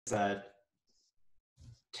at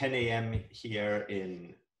 10 a.m. here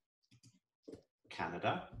in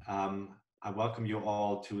Canada. I welcome you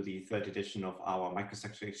all to the third edition of our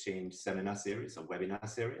Microstructure Exchange seminar series or webinar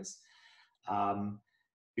series.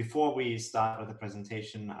 Before we start with the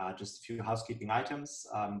presentation, just a few housekeeping items.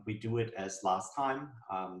 We do it as last time.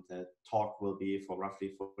 The talk will be for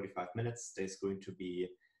roughly 45 minutes. There's going to be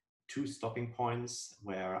 2 stopping points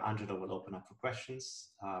where Angelo will open up for questions.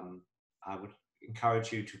 I would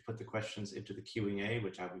encourage you to put the questions into the Q&A,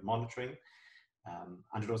 which I'll be monitoring.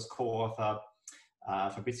 Angelo's co-author,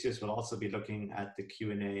 Fabricius, will also be looking at the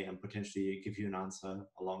Q&A and potentially give you an answer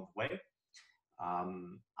along the way.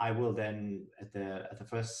 I will then, at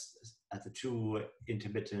the 2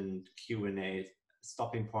 intermittent Q&A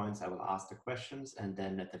stopping points, I will ask the questions, and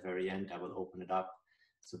then at the very end, I will open it up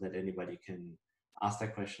so that anybody can ask their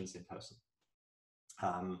questions in person.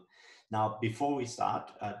 Now, before we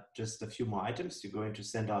start, just a few more items. You're going to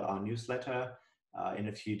send out our newsletter in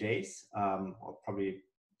a few days, or probably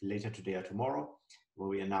later today or tomorrow, where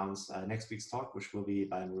we announce next week's talk, which will be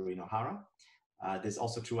by Maureen O'Hara. There's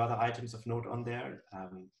also 2 other items of note on there.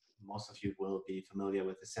 Most of you will be familiar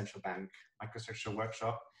with the Central Bank Microstructure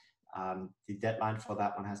Workshop. The deadline for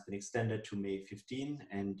that one has been extended to May 15,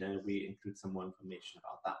 and we include some more information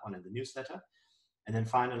about that one in the newsletter. And then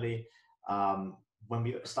finally, when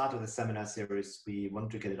we started the seminar series, we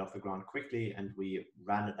wanted to get it off the ground quickly, and we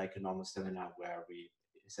ran it like a normal seminar where we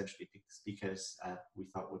essentially picked speakers we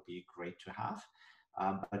thought would be great to have.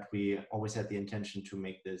 But we always had the intention to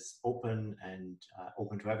make this open and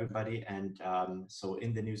open to everybody. And so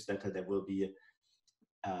in the newsletter, there will be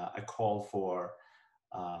a call for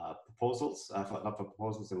proposals, not for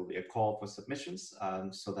proposals, there will be a call for submissions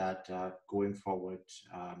so that going forward,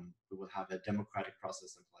 we will have a democratic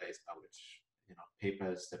process in place by which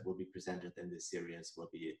papers that will be presented in this series will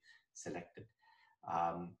be selected.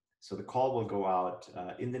 So the call will go out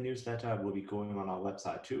in the newsletter, will be going on our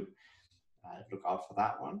website too. Look out for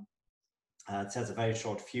that one. It has a very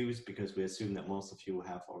short fuse because we assume that most of you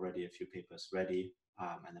have already a few papers ready,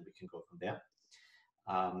 and then we can go from there.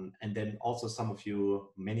 And then also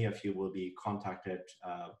many of you will be contacted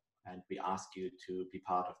and we ask you to be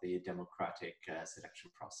part of the democratic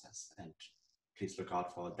selection process. And please look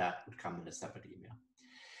out for that, would come in a separate email.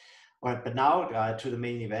 All right, but now to the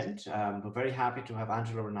main event. We're very happy to have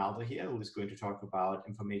Angelo Ranaldo here, who is going to talk about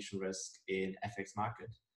information risk in FX market.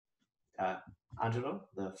 Angelo,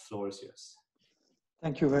 the floor is yours.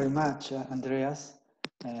 Thank you very much, Andreas.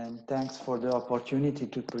 And thanks for the opportunity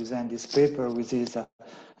to present this paper, which is a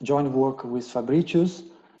joint work with Fabricius,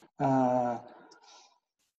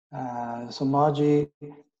 Somogyi,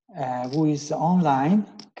 who is online,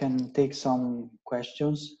 can take some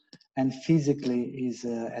questions, and physically is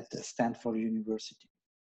at Stanford University.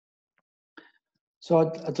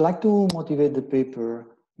 So I'd like to motivate the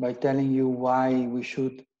paper by telling you why we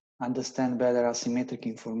should understand better asymmetric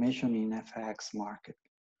information in FX market.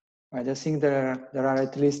 Right, I think there are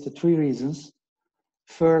at least 3 reasons.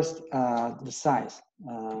 First, the size.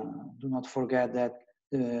 Do not forget that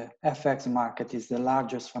the FX market is the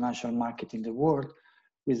largest financial market in the world,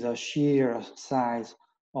 with a sheer size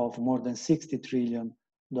of more than $60 trillion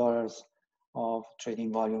of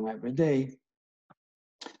trading volume every day.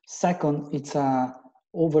 Second, it's a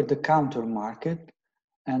over-the-counter market,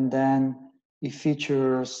 and then it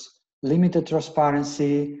features limited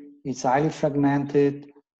transparency, it's highly fragmented,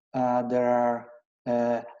 there are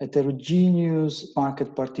heterogeneous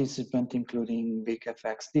market participants, including big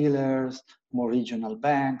FX dealers, more regional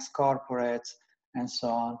banks, corporates, and so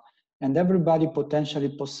on. And everybody potentially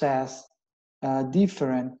possesses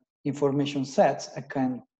different information sets and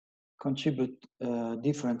can contribute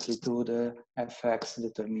differently to the FX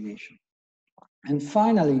determination. And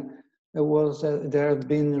finally, there have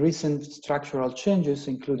been recent structural changes,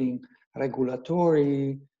 including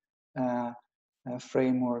regulatory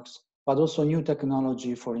frameworks, but also new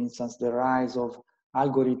technology, for instance, the rise of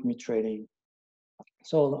algorithmic trading.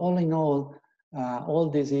 So all in all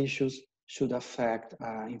these issues should affect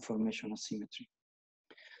information asymmetry.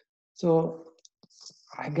 So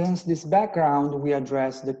against this background, we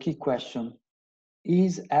address the key question: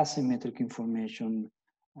 is asymmetric information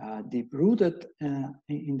deep-rooted in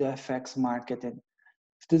the FX market? And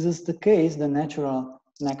if this is the case, the natural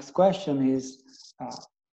next question is,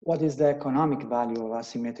 what is the economic value of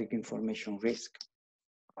asymmetric information risk?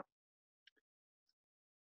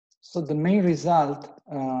 So the main result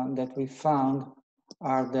that we found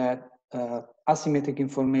are that asymmetric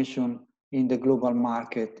information in the global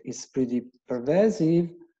market is pretty pervasive.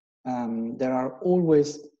 There are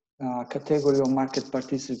always a category of market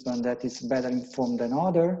participant that is better informed than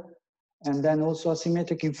other. And then also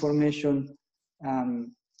asymmetric information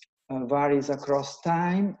varies across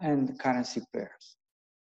time and currency pairs.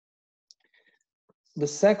 The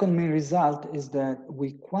second main result is that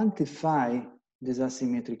we quantify this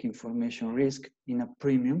asymmetric information risk in a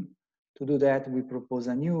premium. To do that, we propose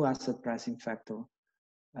a new asset pricing factor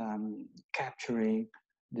capturing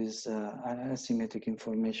this asymmetric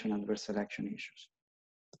information adverse selection issues.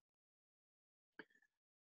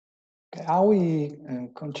 Okay, how we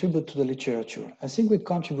contribute to the literature? I think we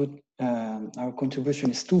contribute, our contribution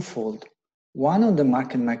is twofold. One, on the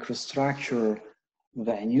market microstructure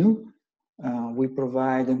venue, we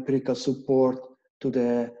provide empirical support to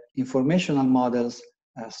the informational models.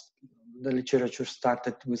 The literature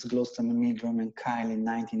started with Glostam, Milgram, and Kyle in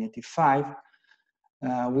 1985.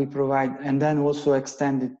 We provide, and then also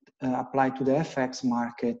extended, applied to the FX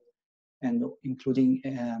market, and including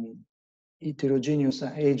heterogeneous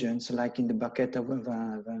agents like in the bucket of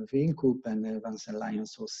Van Vinkoop and Van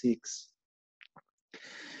Lyons 06.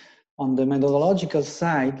 On the methodological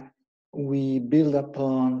side, we build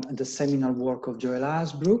upon the seminal work of Joel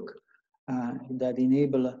Asbrook that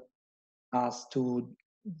enable us to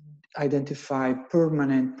identify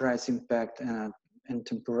permanent price impact and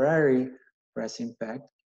temporary price impact.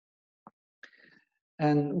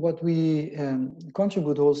 And what we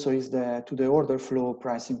contribute also is to the order flow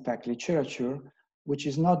price impact literature, which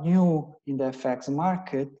is not new in the FX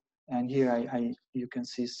market. And here you can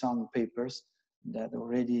see some papers that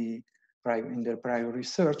already in their prior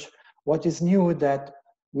research. What is new is that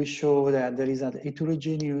we show that there is a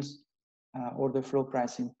heterogeneous order flow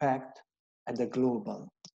price impact at the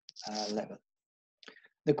global level.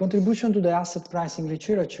 The contribution to the asset pricing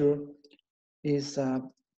literature is,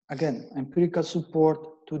 again, empirical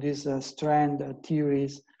support to these strand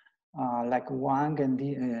theories like Wang and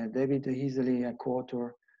David Heasley, a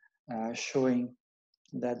co-author, showing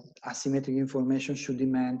that asymmetric information should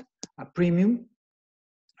demand a premium.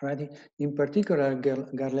 Right? In particular,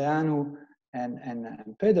 Garleanu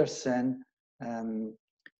and Pedersen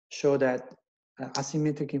show that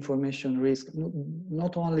asymmetric information risk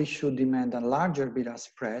not only should demand a larger bid-ask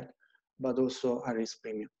spread, but also a risk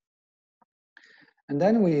premium. And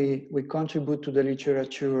then we contribute to the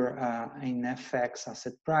literature in FX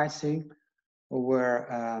asset pricing,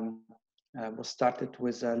 where was started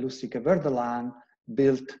with Lustig and Verdelan,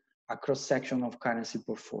 built a cross-section of currency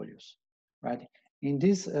portfolios. Right? In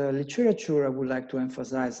this literature, I would like to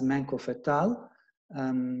emphasize Menkov et al.,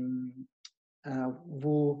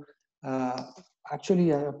 who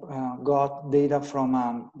actually got data from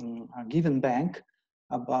a given bank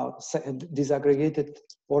about disaggregated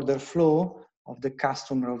order flow of the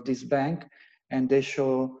customer of this bank, and they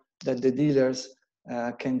show that the dealers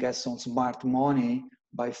can get some smart money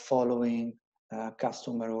by following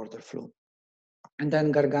customer order flow. And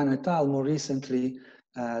then Gargano et al. More recently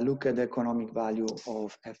look at the economic value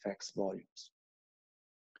of FX volumes.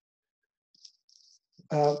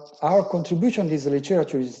 Our contribution to this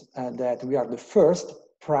literature is that we are the first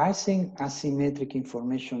pricing asymmetric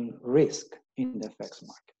information risk in the FX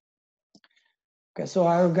market. Okay, so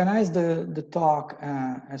I organized the talk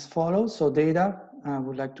as follows. So data, I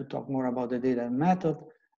would like to talk more about the data and method,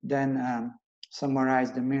 then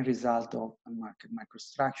summarize the main result of the market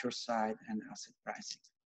microstructure side and asset pricing.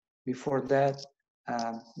 Before that,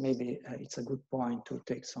 maybe it's a good point to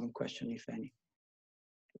take some question, if any.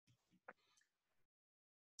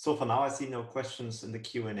 So for now, I see no questions in the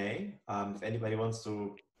Q&A. If anybody wants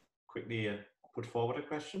to quickly put forward a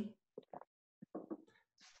question.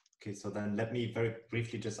 Okay, so then let me very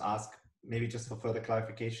briefly just ask, maybe just for further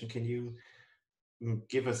clarification, can you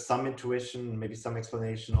give us some intuition, maybe some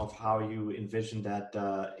explanation of how you envision that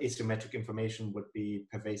asymmetric information would be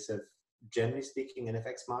pervasive, generally speaking, in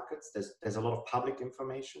FX markets? There's a lot of public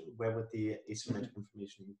information. Where would the asymmetric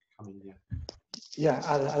information come in here? Yeah,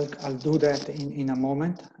 I'll do that in a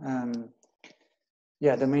moment.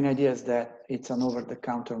 Yeah, the main idea is that it's an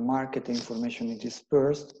over-the-counter market. Information is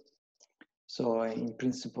dispersed. So in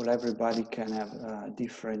principle, everybody can have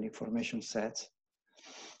different information sets.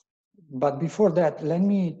 But before that, let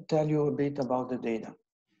me tell you a bit about the data.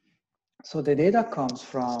 So the data comes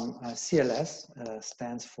from CLS,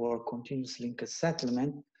 stands for Continuous Linked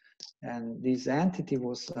Settlement. And this entity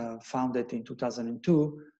was founded in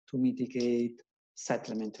 2002 to mitigate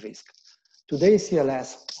settlement risk. Today,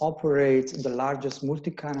 CLS operates the largest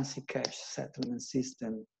multi-currency cash settlement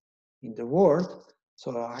system in the world.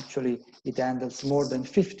 So actually, it handles more than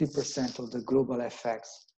 50% of the global FX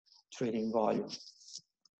trading volume.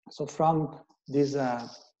 So from this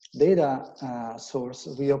data source,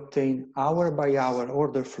 we obtain hour by hour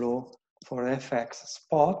order flow for FX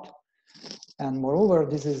spot And moreover,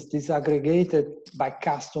 this is disaggregated by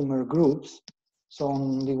customer groups. So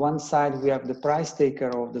on the one side, we have the price taker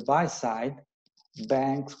of the buy side,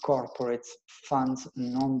 banks, corporates, funds,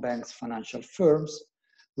 non-banks, financial firms.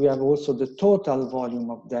 We have also the total volume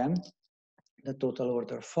of them, the total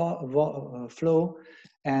order flow,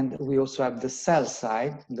 and we also have the sell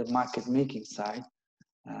side, the market making side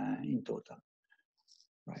in total.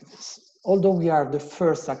 Right. Although we are the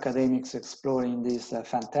first academics exploring this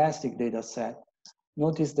fantastic data set,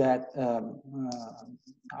 notice that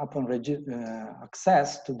upon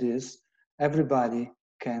access to this, everybody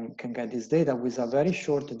can get this data with a very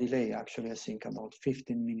short delay, actually I think about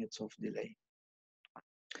 15 minutes of delay.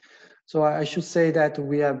 So I should say that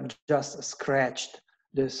we have just scratched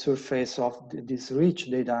the surface of this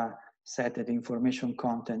rich data set and information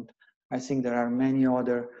content. I think there are many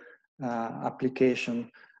other applications,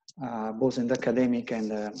 both in the academic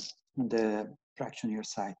and the practitioner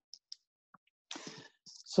side.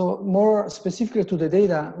 So more specifically to the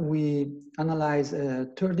data, we analyze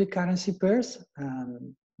 30 currency pairs.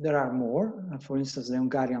 There are more. For instance, the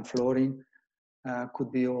Hungarian florin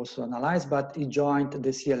could be also analyzed, but it joined the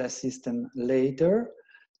CLS system later.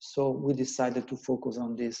 So we decided to focus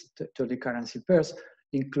on these 30 currency pairs,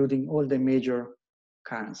 including all the major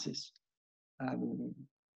currencies.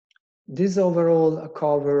 This overall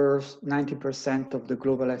covers 90% of the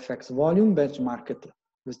global FX volume benchmarked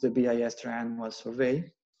with the BIS triannual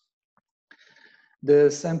survey.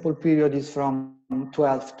 The sample period is from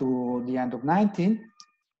 12 to the end of 19.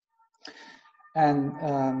 And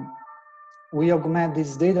we augment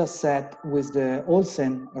this data set with the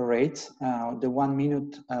Olsen rates, the 1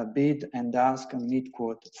 minute bid and ask and need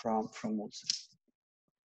quote from Olsen.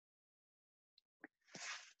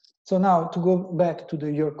 So now to go back to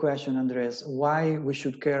your question, Andres, why we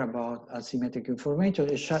should care about asymmetric information,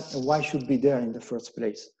 why should be there in the first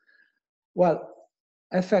place? Well,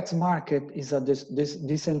 FX market is a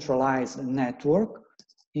decentralized network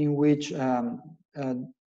in which the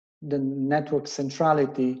network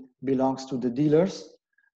centrality belongs to the dealers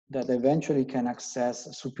that eventually can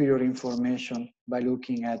access superior information by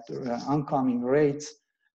looking at oncoming rates,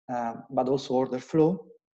 but also order flow,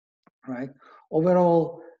 right?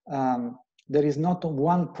 Overall, there is not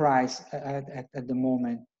one price at the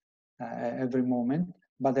moment, every moment,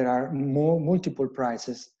 but there are multiple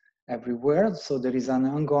prices everywhere. So there is an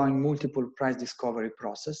ongoing multiple price discovery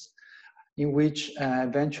process in which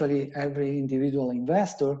eventually every individual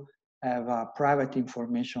investor have private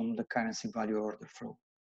information on the currency value order flow.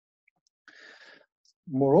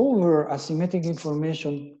 Moreover, asymmetric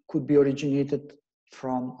information could be originated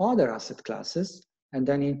from other asset classes, and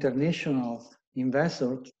then international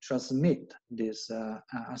investors transmit this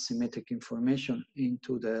asymmetric information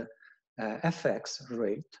into the FX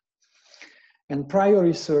rate. And prior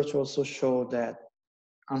research also showed that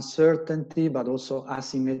uncertainty, but also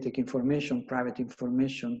asymmetric information, private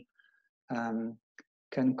information,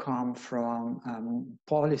 can come from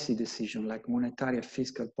policy decision, like monetary and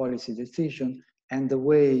fiscal policy decision, and the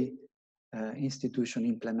way institutions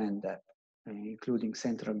implement that, including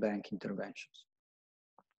central bank interventions.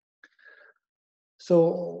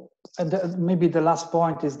 So maybe the last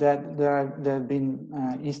point is that there have been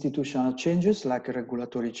institutional changes, like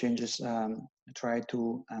regulatory changes, try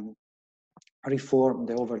to reform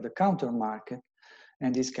the over-the-counter market,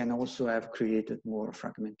 and this can also have created more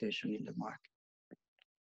fragmentation in the market.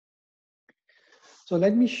 So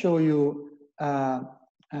let me show you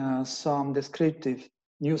some descriptive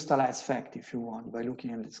new stylized fact, if you want, by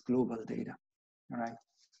looking at this global data, all right?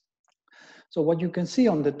 So what you can see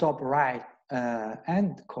on the top right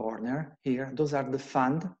hand corner here, those are the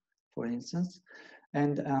fund, for instance,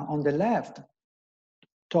 and on the left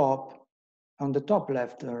top, on the top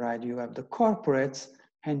left right, you have the corporates,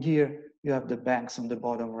 and here you have the banks on the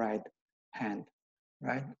bottom right hand,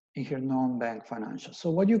 right? And here non-bank financial. So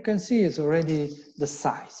what you can see is already the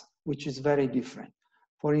size, which is very different.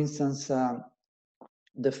 For instance,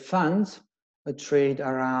 the funds trade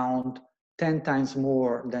around 10 times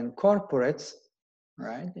more than corporates,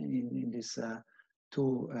 right, in these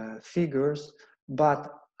two figures,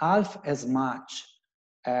 but half as much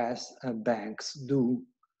as banks do,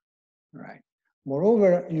 right?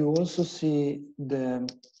 Moreover, you also see the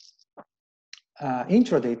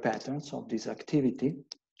intraday patterns of this activity,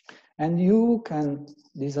 and you can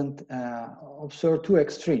observe two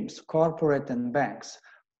extremes, corporate and banks.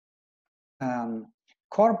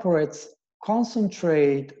 Corporates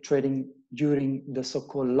concentrate trading during the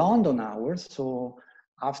so-called London hours, so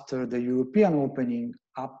after the European opening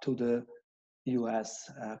up to the US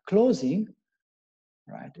closing,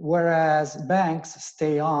 right? Whereas banks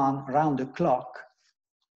stay on around the clock,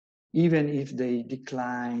 even if they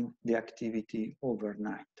decline the activity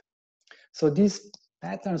overnight. So this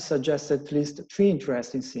pattern suggests at least three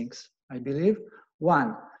interesting things, I believe.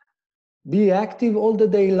 One, be active all the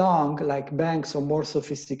day long, like banks or more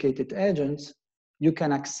sophisticated agents, you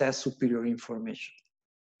can access superior information.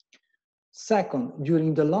 Second,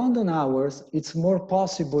 during the London hours, it's more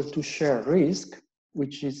possible to share risk,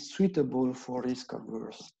 which is suitable for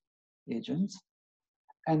risk-averse agents.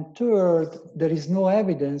 And third, there is no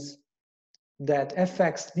evidence that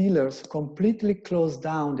FX dealers completely closed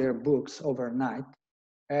down their books overnight,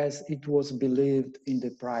 as it was believed in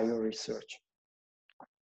the prior research.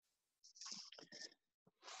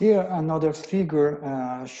 Here, another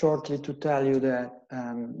figure shortly to tell you that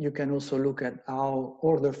you can also look at how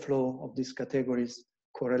order flow of these categories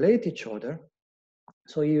correlate each other.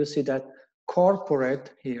 So you see that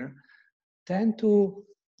corporate here tend to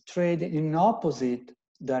trade in opposite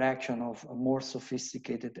direction of more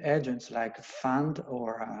sophisticated agents like fund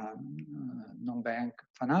or non-bank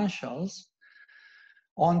financials.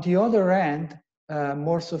 On the other hand,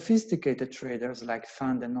 more sophisticated traders like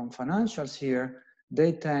fund and non-financials here,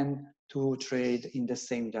 they tend to trade in the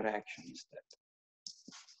same direction instead.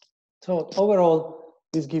 So overall,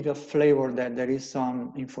 this gives a flavor that there is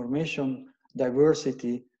some information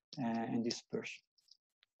diversity and dispersion.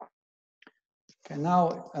 Okay,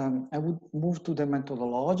 now I would move to the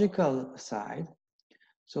methodological side.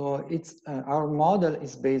 So it's our model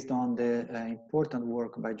is based on the important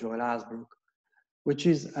work by Joel Hasbrouck, which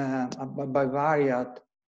is a bivariate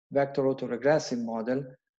vector autoregressive model,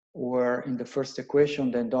 where in the first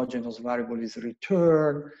equation, the endogenous variable is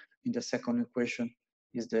return, in the second equation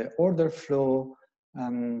is the order flow,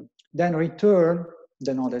 then return,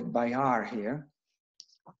 denoted by R here,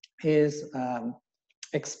 is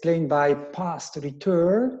explained by past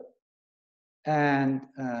return and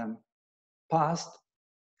past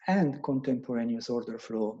and contemporaneous order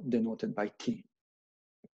flow, denoted by T.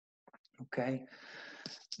 Okay.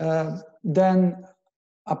 Then,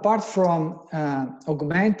 apart from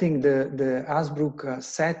augmenting the Hasbrouck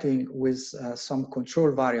setting with some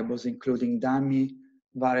control variables, including dummy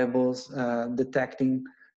variables detecting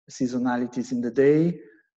seasonalities in the day,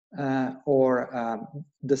 or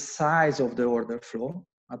the size of the order flow,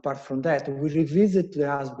 apart from that, we revisit the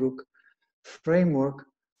Hasbrouck framework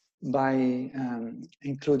by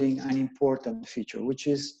including an important feature, which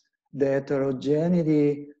is the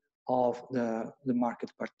heterogeneity of the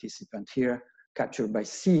market participant, here captured by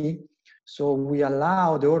C. So we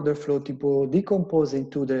allow the order flow to decompose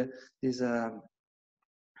into these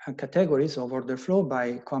categories of order flow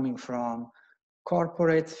by coming from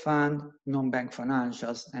corporates, fund, non-bank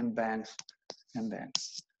financials, and banks.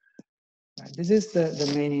 Right. This is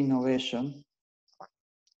the main innovation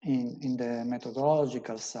in the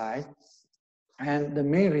methodological side. And the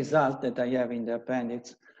main result that I have in the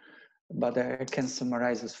appendix, but I can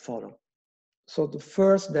summarize as follows. So the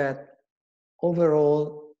first, that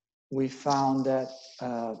overall, we found that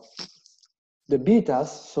the betas,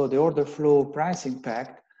 so the order flow price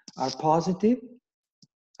impact, are positive,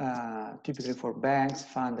 typically for banks,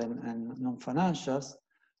 fund, and non-financials.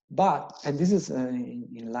 But, and this is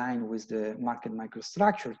in line with the market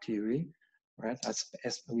microstructure theory, right?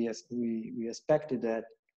 As we expected that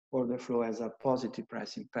order flow has a positive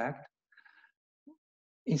price impact.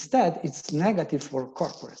 Instead, it's negative for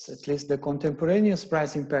corporates. At least the contemporaneous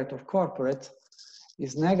price impact of corporates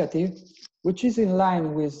is negative, which is in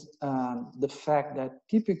line with the fact that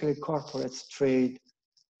typically corporates trading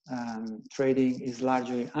is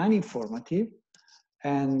largely uninformative.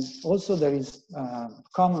 And also there is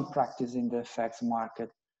common practice in the FX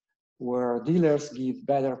market where dealers give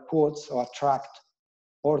better quotes or attract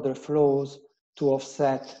order flows to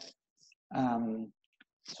offset.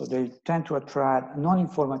 So they tend to attract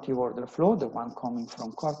non-informative order flow, the one coming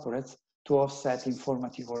from corporates, to offset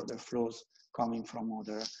informative order flows coming from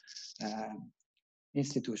other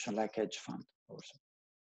institutions like hedge fund also.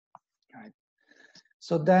 Right.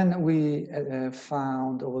 So then we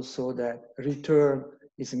found also that return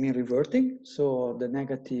is mean reverting. So the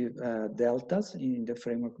negative deltas in the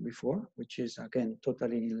framework before, which is again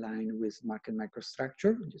totally in line with market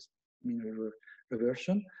microstructure, just mean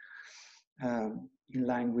reversion, in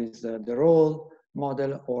line with the role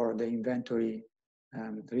model or the inventory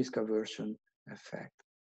risk aversion effect.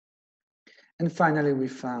 And finally, we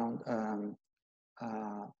found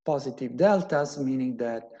positive deltas, meaning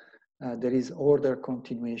that there is order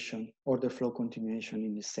flow continuation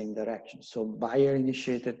in the same direction. So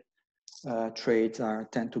buyer-initiated trades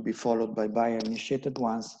tend to be followed by buyer-initiated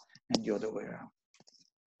ones, and the other way around.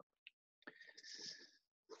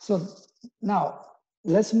 So now,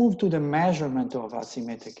 let's move to the measurement of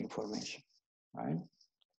asymmetric information, right?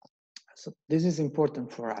 So this is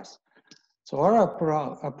important for us. So our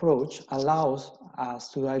approach allows us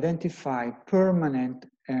to identify permanent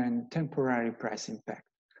and temporary price impact.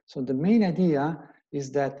 So the main idea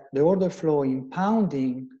is that the order flow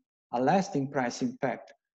impounding a lasting price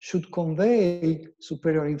impact should convey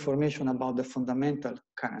superior information about the fundamental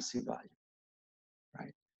currency value,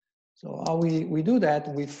 right? So how we do that,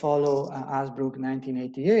 we follow Hasbrook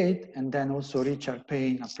 1988, and then also Richard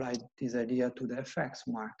Payne applied this idea to the FX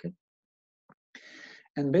market.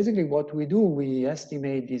 And basically what we do, we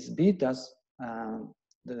estimate these betas,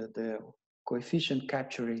 the coefficient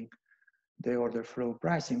capturing the order flow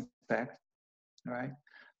price impact, right?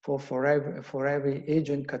 For every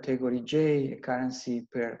agent category J, a currency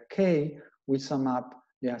per K, we sum up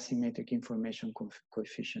the asymmetric information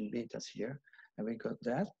coefficient betas here, and we got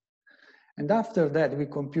that. And after that, we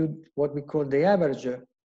compute what we call the average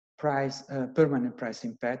price, permanent price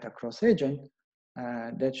impact across agent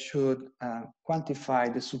that should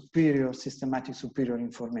quantify the superior, systematic superior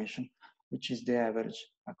information, which is the average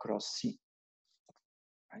across C.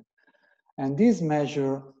 Right? And this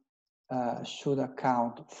measure should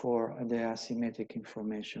account for the asymmetric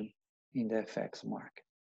information in the FX market.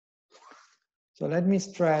 So let me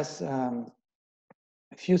stress a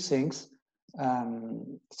few things.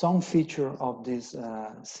 Some feature of this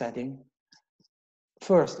setting.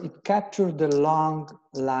 First, it captures the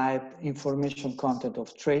long-lived information content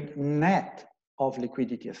of trade net of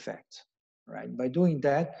liquidity effects, right? By doing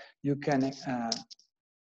that, you can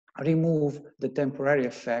remove the temporary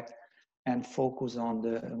effect and focus on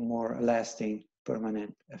the more lasting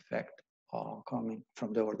permanent effect coming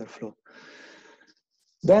from the order flow.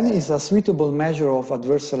 Then is a suitable measure of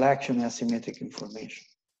adverse selection and asymmetric information.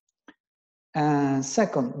 And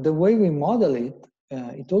second, the way we model it,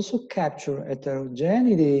 it also captures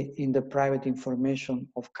heterogeneity in the private information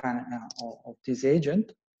of this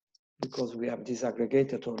agent, because we have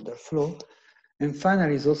disaggregated order flow. And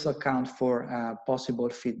finally, it also accounts for possible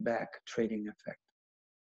feedback trading effect.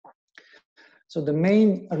 So the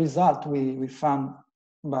main result we found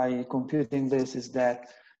by computing this is that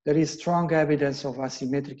there is strong evidence of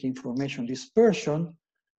asymmetric information dispersion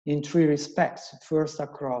in three respects. First,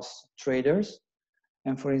 across traders,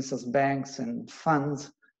 and for instance, banks and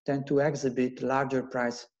funds tend to exhibit larger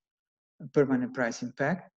permanent price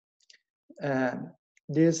impact.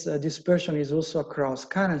 This dispersion is also across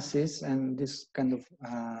currencies, and this kind of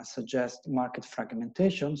suggests market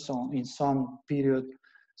fragmentation. So in some period,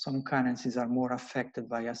 some currencies are more affected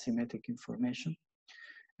by asymmetric information.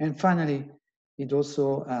 And finally, it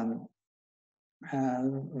also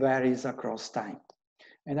varies across time.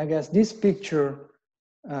 And I guess this picture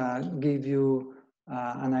gives you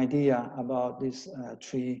an idea about these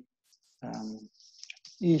three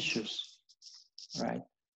issues, right?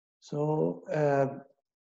 So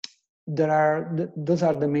those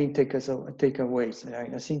are the main takeaways.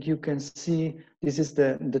 Right? I think you can see this is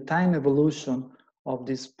the time evolution of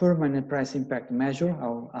this permanent price impact measure,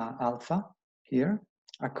 of alpha here,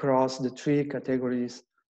 across the three categories,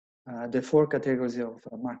 the four categories of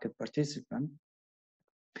market participant.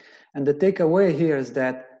 And the takeaway here is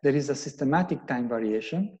that there is a systematic time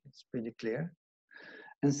variation. It's pretty clear.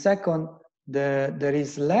 And second, there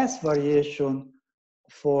is less variation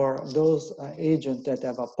for those agents that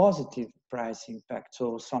have a positive price impact,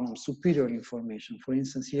 so some superior information. For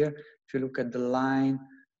instance, here, if you look at the line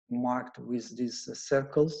marked with these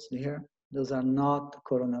circles here, those are not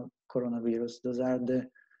coronavirus, those are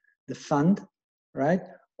the fund, right?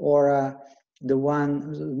 Or the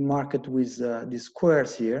one marked with these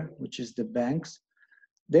squares here, which is the banks.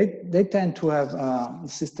 They tend to have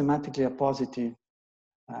systematically a positive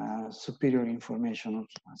superior information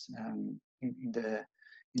in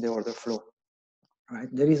the order flow, right?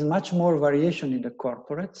 There is much more variation in the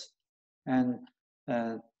corporates, and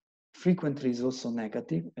frequently is also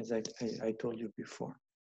negative, as I told you before.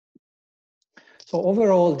 So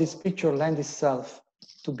overall, this picture lends itself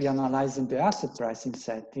to be analyzed in the asset pricing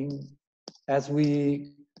setting, as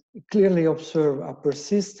we clearly observe a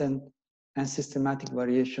persistent and systematic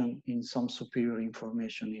variation in some superior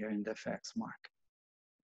information here in the FX market.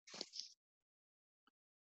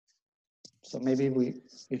 So maybe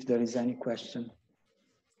if there is any question.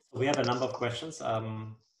 We have a number of questions.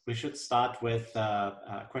 We should start with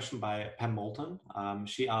a question by Pam Moulton.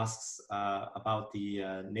 She asks about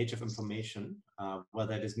the nature of information,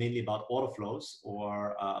 whether it is mainly about order flows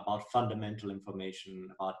or about fundamental information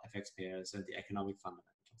about FX pairs and the economic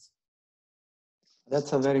fundamentals.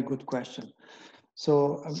 That's a very good question.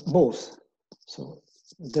 So both. So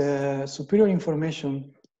the superior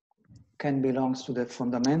information can belong to the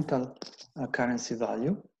fundamental currency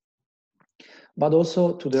value, but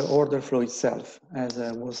also to the order flow itself, as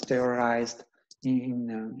was theorized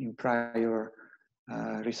in prior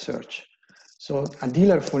research. So a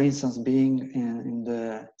dealer, for instance, being in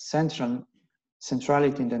the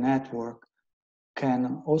centrality in the network,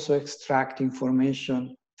 can also extract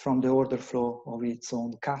information from the order flow of its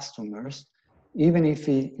own customers, even if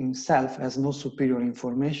he himself has no superior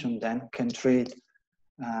information, then can trade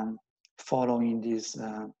following this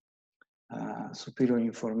superior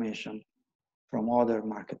information from other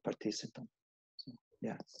market participants. So,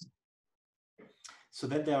 yeah. So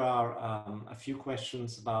then there are a few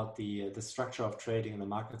questions about the structure of trading and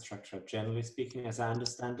the market structure, generally speaking, as I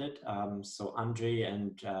understand it. So Andre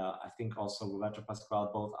and I think also Roberto Pasquale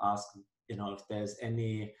both ask, if there's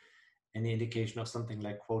any indication of something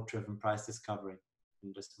like quote-driven price discovery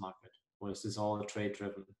in this market, or is this all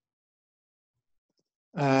trade-driven?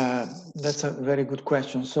 That's a very good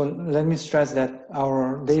question. So let me stress that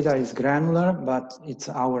our data is granular, but it's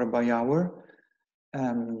hour by hour.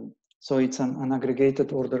 So it's an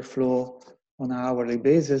aggregated order flow on an hourly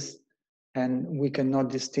basis, and we cannot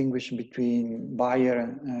distinguish between buyer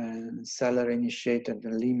and seller initiated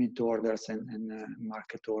limit orders and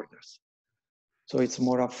market orders. So it's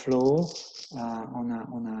more a flow on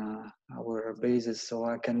a hour basis. So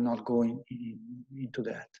I cannot go into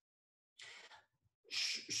that.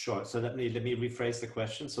 Sure. So let me rephrase the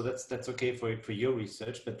question. So that's okay for your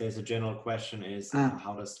research, but there's a general question: is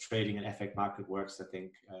how does trading an FX market works? I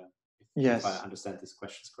think. Yes. If I understand these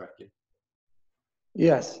questions correctly.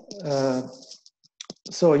 Yes.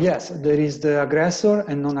 So yes, there is the aggressor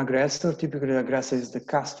and non-aggressor. Typically, the aggressor is the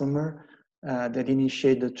customer that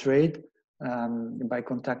initiate the trade by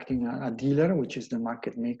contacting a dealer, which is the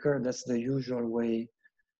market maker. That's the usual way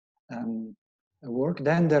work.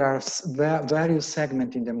 Then there are various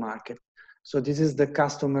segments in the market. So this is the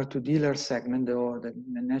customer to dealer segment, or the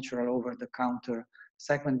natural over-the-counter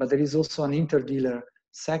segment. But there is also an inter-dealer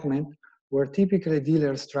segment where typically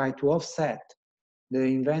dealers try to offset the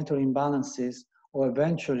inventory imbalances or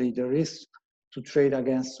eventually the risk to trade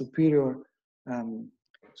against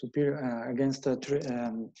against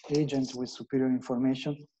agents with superior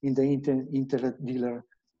information in the inter-dealer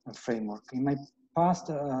framework. In my past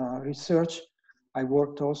research, I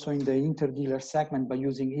worked also in the inter-dealer segment by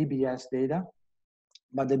using EBS data.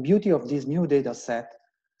 But the beauty of this new data set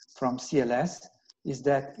from CLS is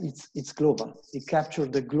that it's global. It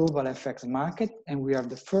captured the global FX market, and we are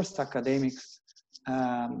the first academics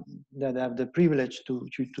that have the privilege to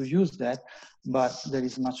use that, but there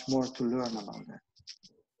is much more to learn about that.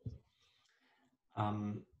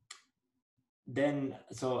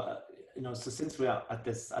 So since we are at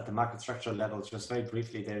the market structure level, just very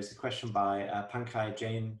briefly, there's a question by Pankaj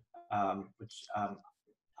Jain, which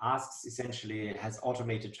asks essentially, have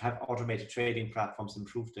automated trading platforms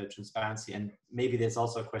improved the transparency? And maybe there's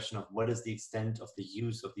also a question of what is the extent of the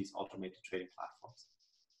use of these automated trading platforms?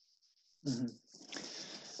 Mm-hmm.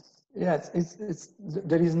 Yes,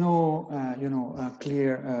 there is no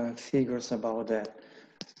clear figures about that.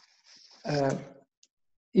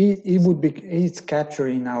 It's captured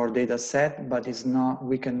in our data set, but it's not.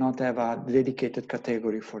 We cannot have a dedicated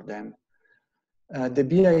category for them. The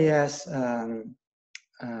BIS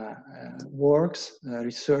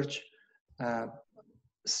research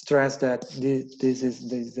stress that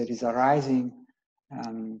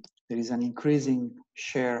there is an increasing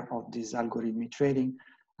share of this algorithmic trading.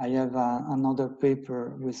 I have another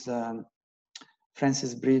paper with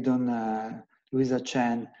Francis Bridon, Louisa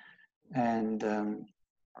Chen, and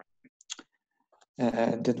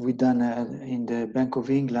that we done in the Bank of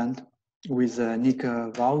England with Nick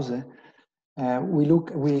Vause.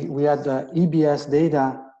 We had the EBS data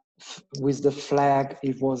with the flag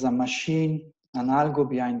if it was a machine, an algo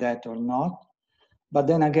behind that or not. But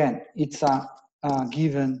then again, it's a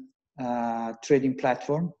given trading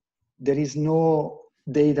platform. There is no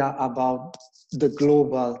data about the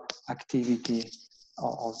global activity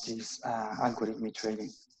of this algorithmic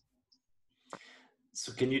trading.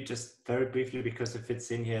 So can you just very briefly, because it fits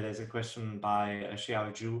in here, there's a question by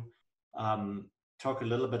Xiao Zhu, talk a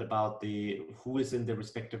little bit about who is in the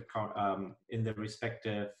respective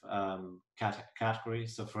category.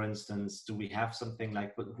 So for instance, do we have something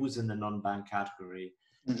like who's in the non-bank category?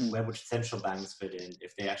 Mm-hmm. Where would central banks fit in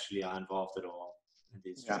if they actually are involved at all in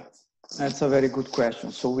these trades? That's a very good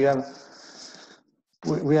question. So we have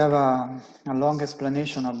a long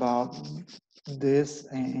explanation about this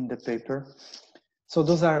in the paper. So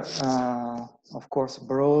those are, of course,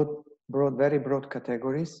 very broad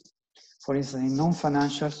categories. For instance, in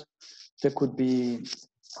non-financials, there could be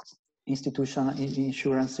institutional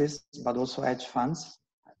insurances, but also hedge funds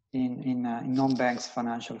in non-banks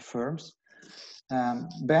financial firms.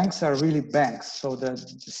 Banks are really banks, so the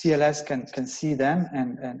CLS can see them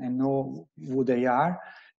and know who they are,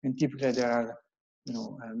 and typically they are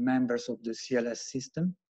members of the CLS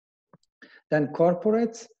system. Then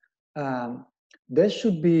corporates, there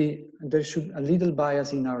should a little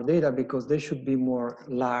bias in our data because they should be more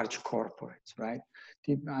large corporates, right?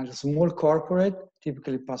 A small corporate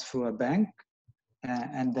typically pass through a bank,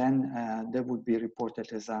 and then they would be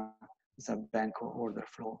reported as a bank order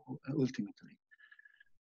flow ultimately,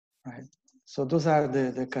 right? So those are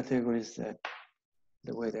the categories that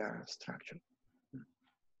the way they are structured.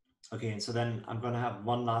 Okay, and so then I'm going to have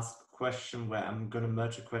one last question where I'm going to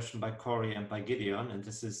merge a question by Corey and by Gideon, and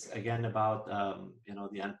this is again about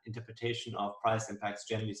the interpretation of price impacts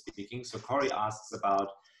generally speaking. So Corey asks about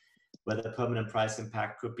whether permanent price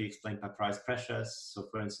impact could be explained by price pressures. So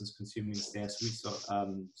for instance, consuming scarce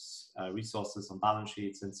resources on balance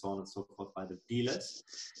sheets and so on and so forth by the dealers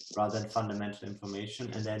rather than fundamental information.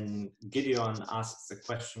 And then Gideon asks a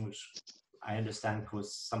question which I understand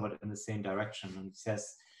goes somewhat in the same direction, and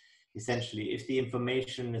says, essentially, if the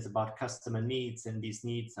information is about customer needs and these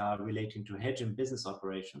needs are relating to hedging business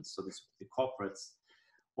operations, so this would be corporates,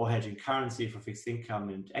 or hedging currency for fixed income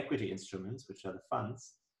and equity instruments, which are the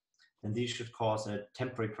funds, then these should cause a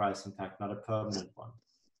temporary price impact, not a permanent one.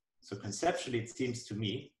 So conceptually, it seems to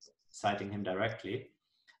me, citing him directly,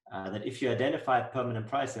 that if you identify a permanent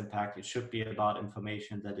price impact, it should be about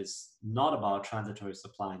information that is not about transitory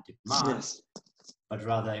supply and demand, yes, but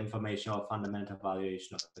rather information or fundamental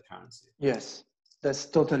valuation of the currency. Yes, that's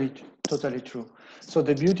totally true. So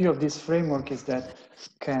the beauty of this framework is that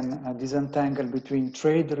can disentangle between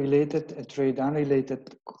trade-related and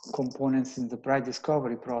trade-unrelated components in the price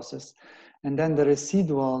discovery process, and then the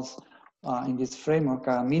residuals in this framework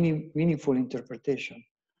are meaningful interpretation,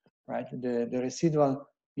 right? The residual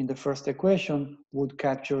in the first equation would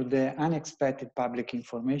capture the unexpected public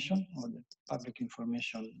information or the public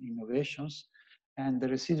information innovations, and the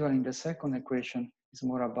residual in the second equation is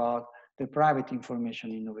more about the private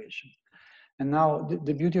information innovation. And now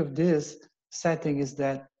the beauty of this setting is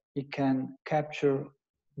that it can capture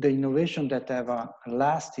the innovation that have a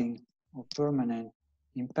lasting or permanent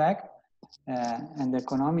impact, and the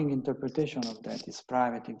economic interpretation of that is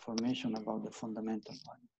private information about the fundamental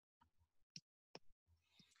value.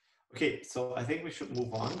 Okay, so I think we should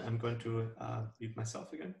move on. I'm going to mute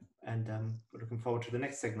myself again, and we're looking forward to the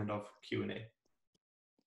next segment of Q&A.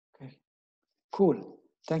 Okay, cool.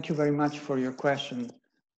 Thank you very much for your question.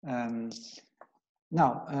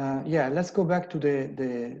 Now, yeah, let's go back to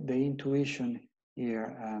the intuition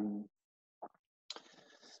here.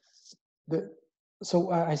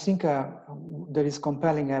 So I think there is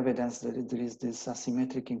compelling evidence that there is this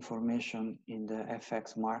asymmetric information in the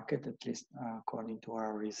FX market, at least according to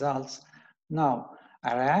our results. Now,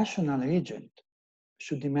 a rational agent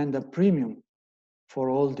should demand a premium for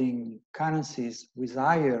holding currencies with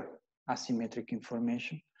higher asymmetric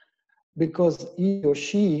information, because he or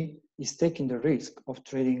she is taking the risk of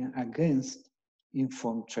trading against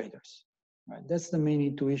informed traders. Right? That's the main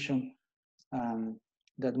intuition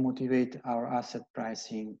that motivate our asset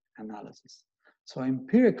pricing analysis. So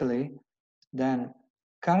empirically, then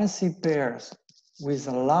currency pairs with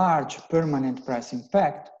a large permanent price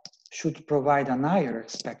impact should provide a higher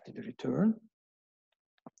expected return.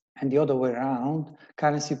 And the other way around,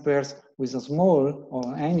 currency pairs with a small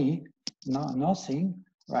or nothing,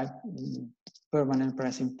 right, permanent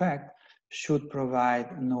price impact should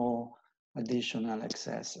provide no additional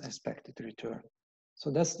excess expected return. So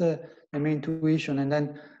that's the main intuition, and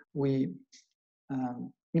then we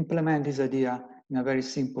implement this idea in a very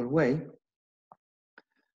simple way.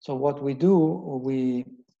 So what we do, we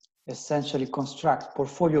essentially construct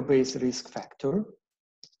portfolio-based risk factor.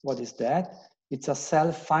 What is that? It's a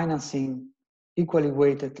self-financing, equally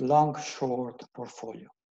weighted long-short portfolio.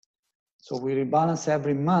 So we rebalance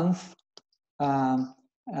every month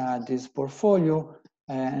this portfolio,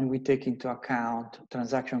 and we take into account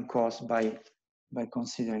transaction costs by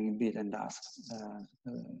considering bid and ask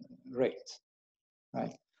rates,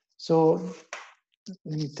 right? So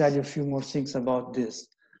let me tell you a few more things about this.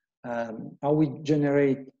 How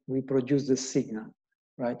we produce the signal,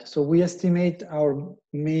 right? So we estimate our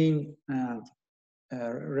main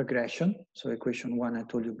regression, so equation 1 I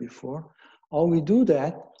told you before. How we do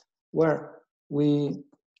that, where we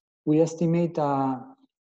estimate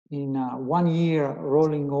in a 1 year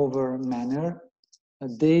rolling over manner a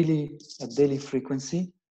daily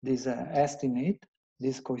frequency, this estimate,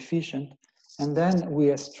 this coefficient, and then we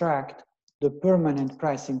extract the permanent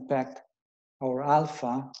price impact, or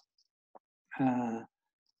alpha,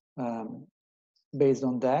 based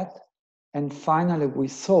on that. And finally, we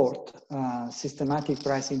sort systematic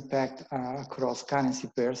price impact across currency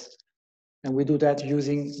pairs. And we do that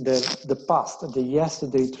using the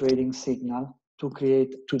yesterday trading signal to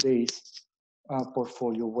create today's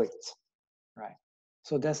portfolio weights, right?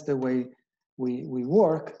 So that's the way we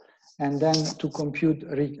work. And then to compute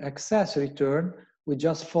excess return, we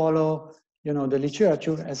just follow, the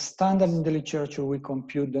literature. As standard in the literature, we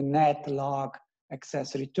compute the net log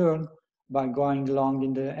excess return by going long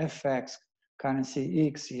in the FX currency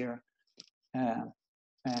X here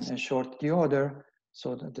and short the other,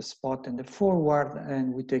 so that the spot and the forward,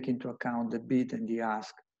 and we take into account the bid and the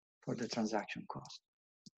ask for the transaction cost.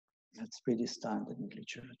 That's pretty standard in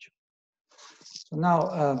literature. So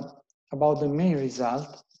now about the main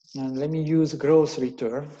result, and let me use gross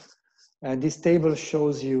return. This table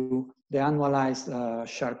shows you the annualized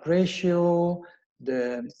Sharpe ratio,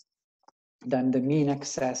 then the mean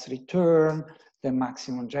excess return, the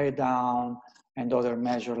maximum drawdown, and other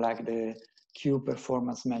measures like the Q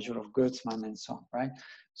performance measure of Gertzmann and so on, right?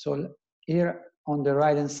 So here on the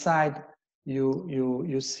right hand side,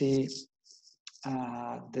 you see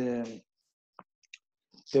the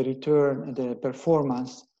return, the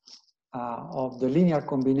performance of the linear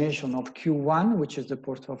combination of Q1, which is the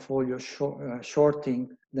portfolio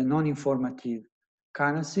shorting the non-informative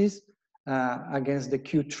currencies, against the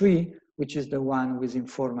Q3, which is the one with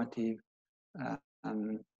informative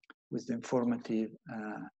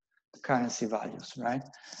currency values, right?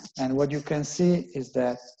 And what you can see is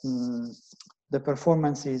that the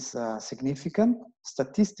performance is significant,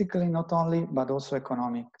 statistically not only, but also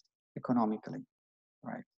economically,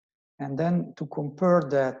 right? And then to compare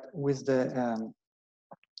that with the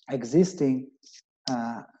existing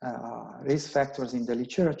risk factors in the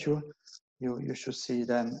literature, you should see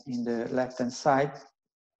them in the left-hand side,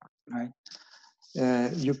 right?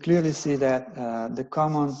 You clearly see that the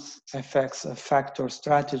common FX factor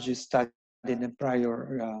strategies studied in the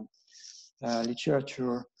prior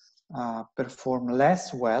literature perform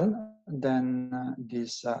less well than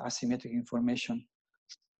this asymmetric information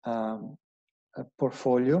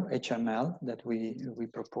portfolio, HML, that we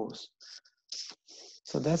propose.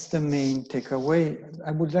 So that's the main takeaway.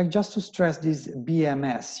 I would like just to stress this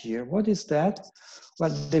BMS here. What is that? Well,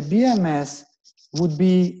 the BMS would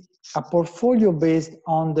be a portfolio based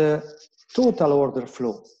on the total order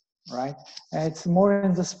flow, right? And it's more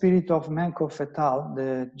in the spirit of Menkoff et al.,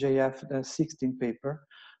 the JF 16 paper,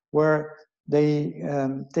 where they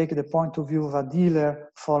take the point of view of a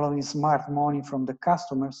dealer following smart money from the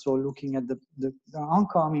customer, so looking at the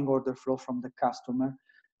oncoming order flow from the customer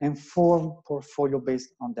and form portfolio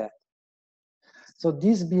based on that. So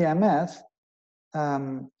this BMF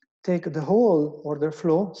take the whole order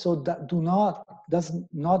flow, so that does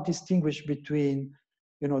not distinguish between,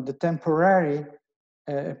 the temporary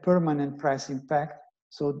permanent price impact.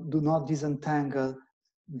 So do not disentangle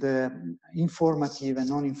the informative and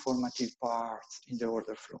non-informative parts in the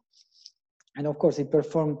order flow. And of course, it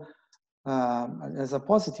performed as a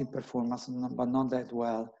positive performance, but not that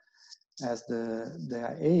well as the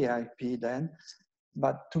AIP then.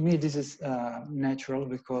 But to me, this is natural,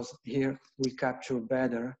 because here we capture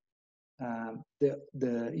better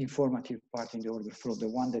the informative part in the order flow, the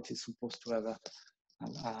one that is supposed to have a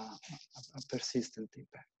persistent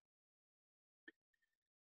impact.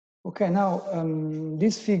 Okay, now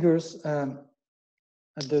these figures, the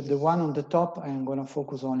one on the top, I'm going to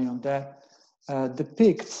focus only on that,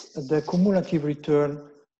 depicts the cumulative return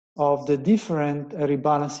of the different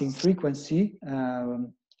rebalancing frequency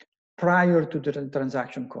prior to the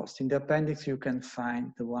transaction cost. In the appendix, you can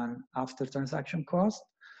find the one after transaction cost.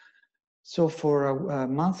 So for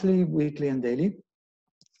monthly, weekly, and daily.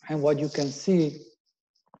 And what you can see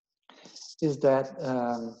is that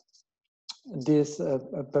this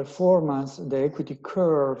performance, the equity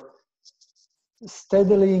curve,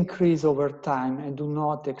 steadily increase over time and do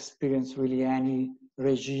not experience really any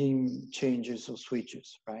regime changes or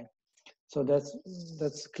switches, right? So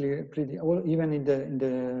that's clear, pretty well. Even in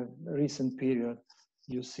the recent period,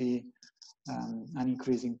 you see an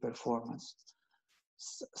increasing performance.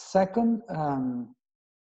 Second,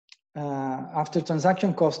 after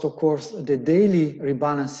transaction cost, of course, the daily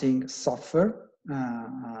rebalancing suffer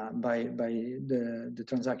by the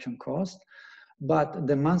transaction cost, but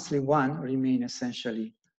the monthly one remain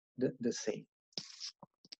essentially the same.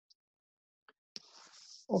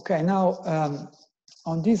 Okay, now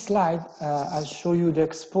on this slide, I'll show you the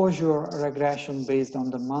exposure regression based on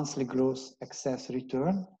the monthly gross excess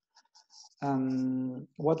return.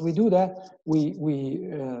 What we do that, we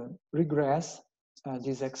regress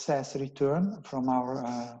this excess return from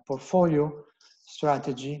our portfolio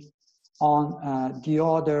strategy on the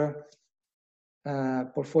other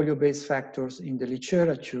portfolio-based factors in the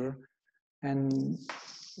literature. And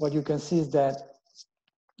what you can see is that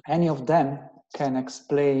any of them can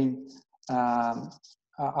explain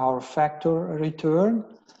our factor return.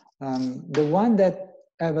 The one that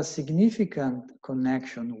have a significant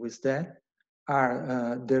connection with that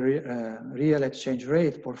are the real exchange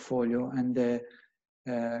rate portfolio and the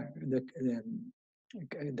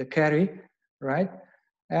carry, right?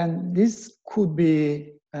 And this could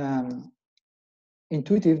be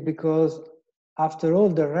intuitive because after all,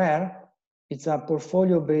 the rare, it's a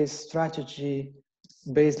portfolio-based strategy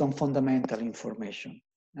based on fundamental information.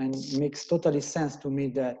 And it makes totally sense to me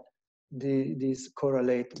that these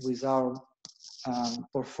correlate with our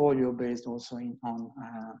portfolio based also on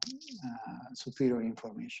superior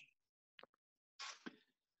information.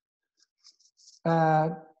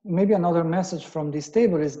 Maybe another message from this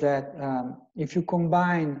table is that if you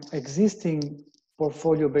combine existing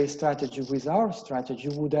portfolio-based strategy with our strategy,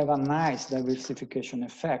 you would have a nice diversification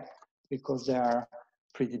effect because they are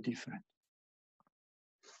pretty different.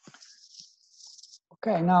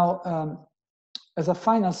 Okay, now as a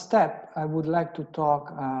final step, I would like to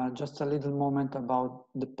talk just a little moment about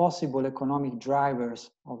the possible economic drivers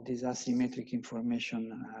of this asymmetric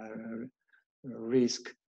information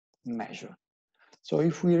risk measure. So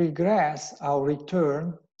if we regress our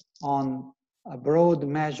return on broad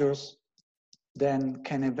measures, then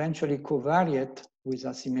can eventually covariate with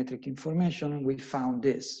asymmetric information, we found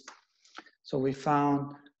this. So we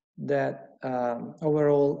found that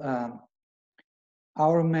overall,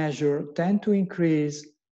 our measure tend to increase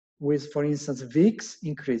with, for instance, VIX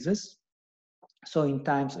increases. So in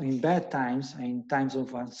bad times, in times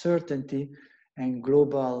of uncertainty and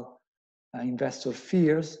global investor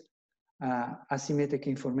fears, asymmetric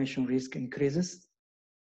information risk increases,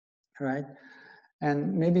 right?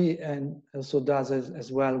 And maybe also does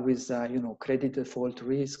as well with credit default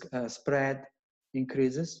risk spread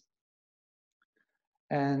increases.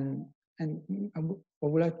 And I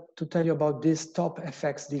would like to tell you about these top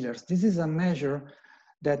FX dealers. This is a measure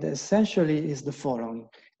that essentially is the following.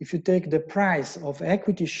 If you take the price of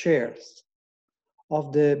equity shares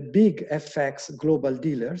of the big FX global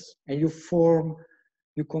dealers and you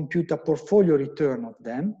compute a portfolio return of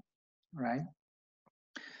them, right?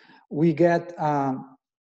 We get a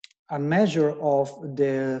measure of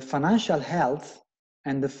the financial health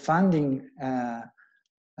and the funding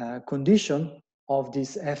condition of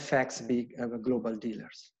these FX big global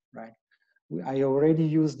dealers, right? I already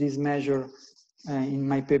used this measure in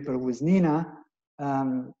my paper with Nina.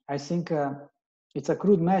 I think it's a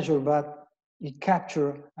crude measure, but it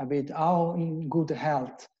captures a bit how in good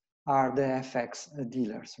health are the FX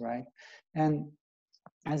dealers, right? And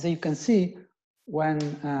as you can see, when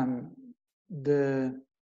the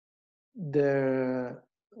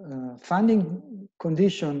funding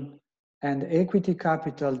condition and equity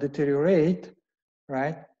capital deteriorate,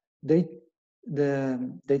 right? They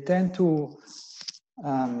tend to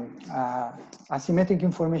asymmetric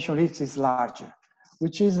information risk is larger,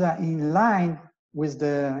 which is in line with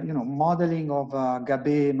the modeling of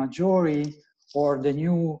Gabay-Majori or the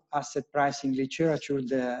new asset pricing literature.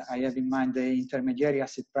 I have in mind the intermediary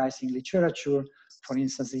asset pricing literature, for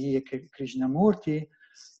instance, E. Krishnamurti,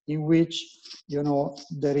 in which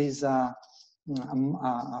there is a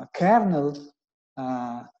kernel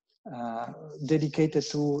dedicated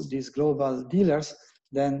to these global dealers.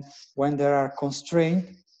 Then when there are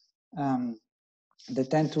constraints, they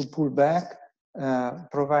tend to pull back,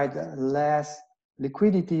 provide less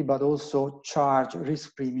liquidity, but also charge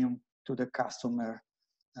risk premium to the customer,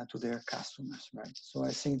 to their customers, right? So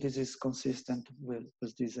I think this is consistent with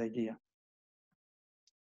this idea.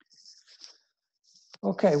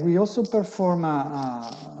 Okay, we also perform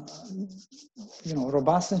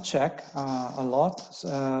robustness check a lot.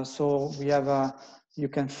 So we have you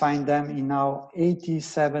can find them in our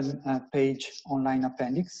 87-page online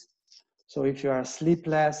appendix. So if you are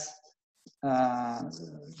sleepless,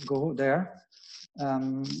 go there.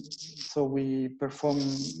 So we perform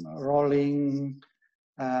rolling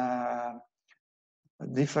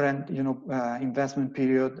different investment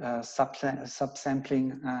period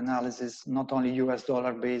subsampling analysis, not only US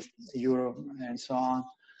dollar based, euro and so on.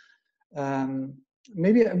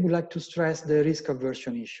 Maybe I would like to stress the risk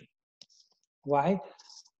aversion issue. Why?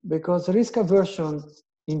 Because risk aversion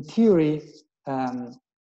in theory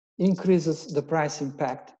increases the price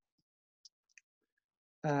impact.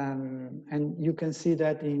 And you can see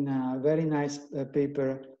that in a very nice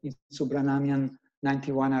paper in Subramanian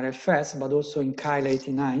 91 RFS, but also in Kyle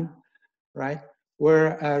 89, right? where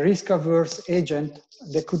a risk-averse agent,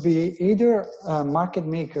 there could be either market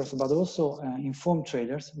makers, but also informed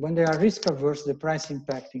traders. When they are risk-averse, the price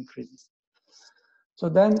impact increases. So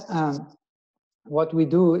then what we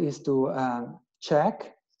do is to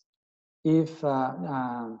check if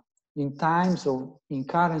in times or in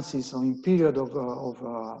currencies or in period of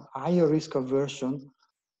higher risk aversion,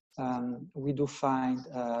 we do find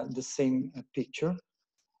the same picture.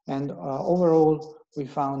 And overall, we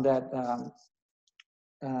found that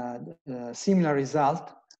similar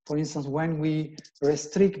result. For instance, when we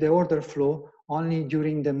restrict the order flow only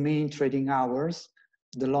during the main trading hours,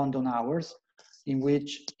 the London hours, in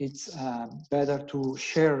which it's better to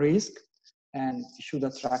share risk and should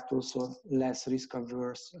attract also less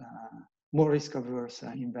risk-averse, more risk-averse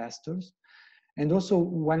investors. And also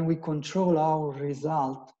when we control our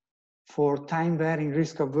result for time-varying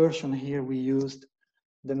risk aversion, here we used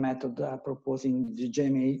the method proposing the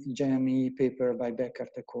JME paper by Becker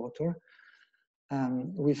and co-author.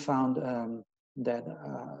 We found that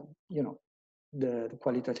the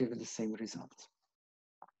qualitatively the same results.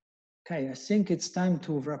 Okay, I think it's time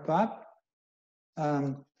to wrap up.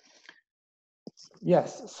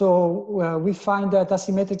 Yes, so we find that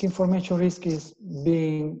asymmetric information risk is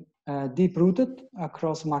being deep-rooted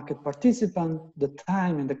across market participants, the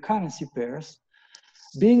time and the currency pairs.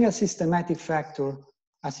 Being a systematic factor,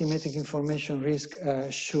 asymmetric information risk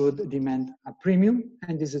should demand a premium,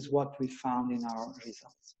 and this is what we found in our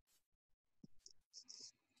results.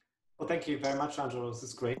 Well, thank you very much, Angelo. This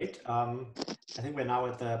is great. I think we're now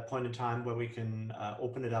at the point in time where we can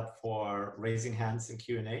open it up for raising hands and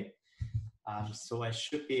Q&A. So I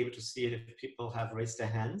should be able to see it if people have raised their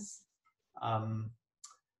hands.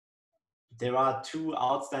 There are two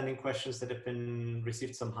outstanding questions that have been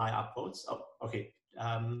received some high upvotes. Oh, okay.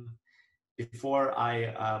 Before I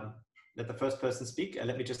let the first person speak,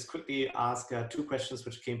 let me just quickly ask two questions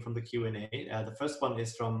which came from the Q&A. The first one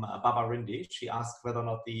is from Baba Rindi. She asked whether or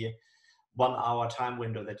not the 1 hour time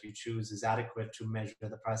window that you choose is adequate to measure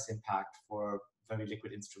the price impact for very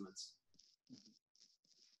liquid instruments.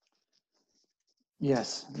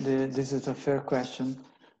 Yes, this is a fair question.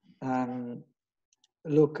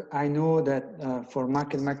 Look, I know that for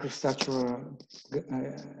market microstructure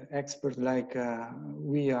experts like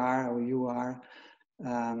we are or you are,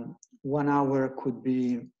 1 hour could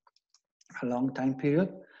be a long time period.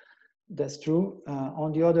 That's true.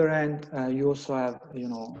 On the other hand, you also have,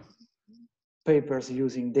 papers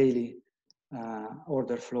using daily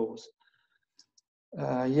order flows.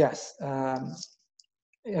 Yes.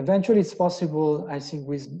 Eventually, it's possible, I think,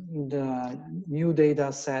 with the new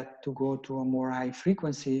data set to go to a more high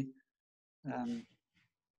frequency.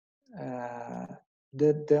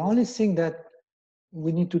 The only thing that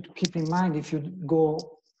we need to keep in mind, if you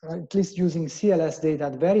go, at least using CLS data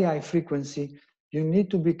at very high frequency, you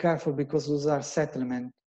need to be careful because those are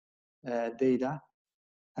settlement data.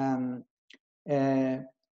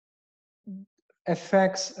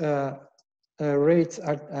 FX rates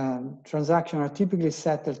are transactions are typically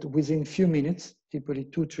settled within few minutes, typically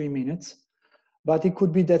 2-3 minutes, but it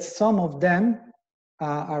could be that some of them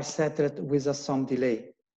are settled with some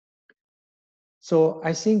delay. So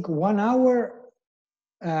I think 1 hour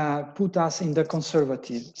put us in the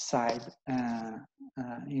conservative side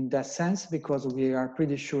in that sense, because we are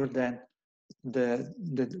pretty sure that the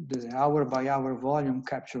hour by hour volume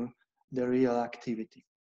capture the real activity.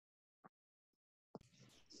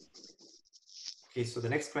 Okay, so the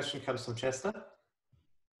next question comes from Chester.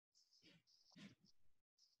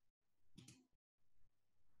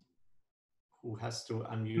 Who has to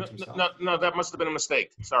unmute himself? No, that must have been a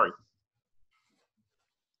mistake. Sorry.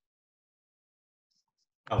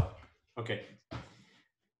 Oh, okay.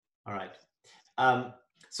 All right.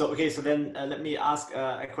 So then let me ask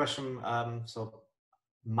a question. So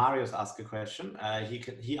Marius asked a question.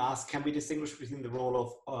 He asked, can we distinguish between the role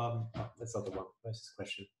of, that's not the one. Where's his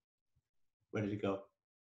question? Where did it go?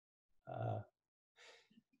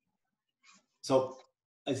 So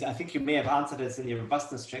I think you may have answered this in your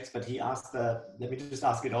robustness checks, but he asked, let me just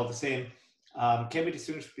ask it all the same. Can we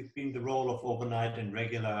distinguish between the role of overnight and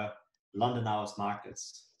regular London hours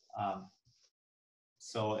markets?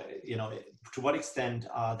 So, to what extent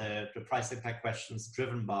are the price impact questions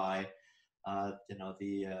driven by,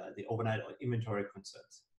 the overnight inventory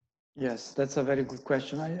concerns? Yes, that's a very good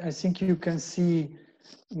question. I think you can see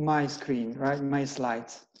my screen, right? My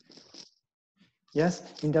slides. Yes,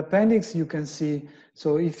 in the appendix you can see.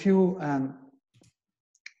 So if you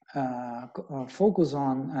focus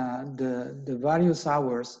on the various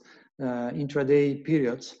hours, intraday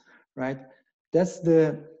periods, right? That's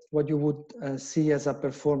what you would see as a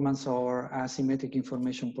performance or asymmetric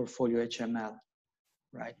information portfolio HML.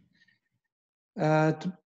 right?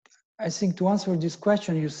 I think to answer this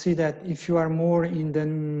question, you see that if you are more in the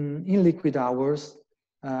illiquid hours,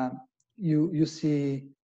 you see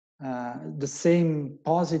the same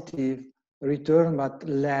positive return, but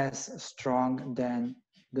less strong than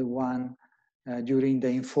the one during the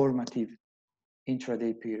informative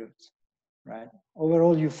intraday periods, right?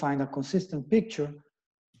 Overall, you find a consistent picture,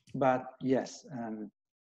 but yes,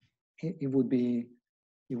 it would be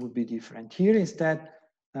different. Here is that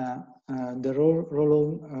the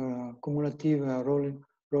cumulative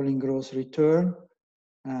rolling gross return,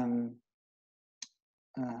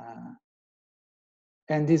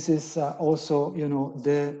 and this is also, you know,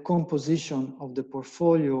 the composition of the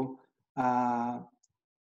portfolio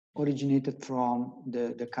originated from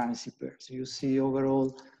the currency pair. So you see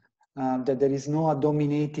overall that there is no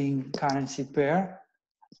dominating currency pair,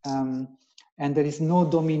 and there is no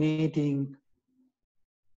dominating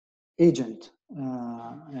agent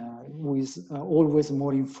who is always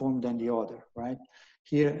more informed than the other, right?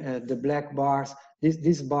 Here, the black bars,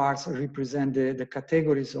 these bars represent the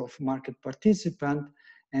categories of market participant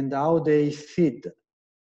and how they fit,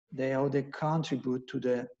 how they contribute to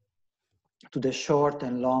the short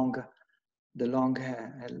and long, the long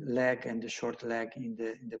leg and the short leg in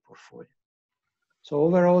the portfolio. So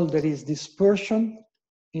overall, there is dispersion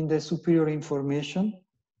in the superior information.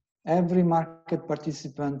 Every market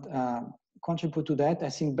participant contribute to that. I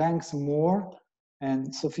think banks more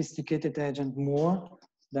and sophisticated agent more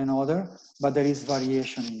than other, but there is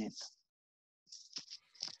variation in it.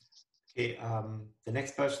 Okay, the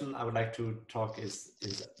next person I would like to talk is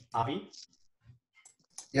Avi.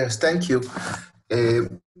 Yes, thank you.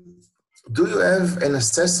 Do you have an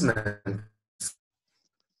assessment?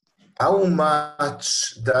 How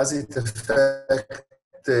much does it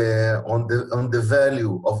affect on the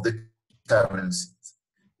value of the currencies?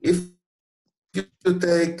 If you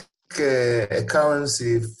take a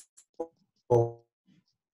currency for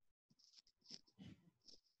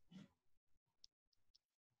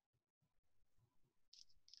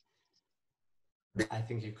I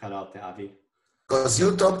think you cut out the Avi. because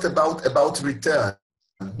you talked about return,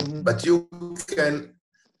 but you can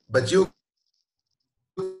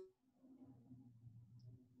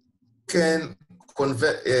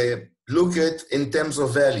convert, look at in terms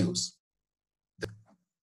of values.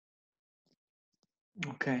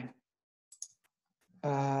 Okay.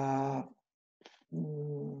 Not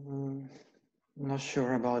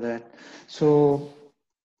sure about that. So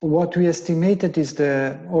what we estimated is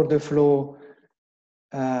the order flow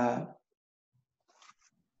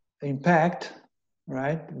impact,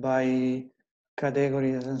 right, by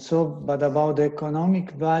categories and so, but about the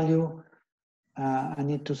economic value, I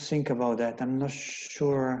need to think about that. I'm not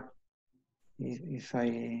sure if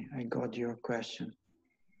I got your question.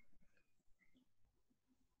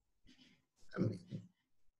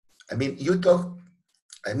 I mean, you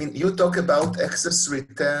talk about excess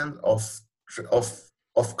return of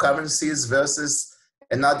currencies versus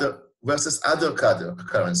other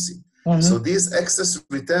currency. So these excess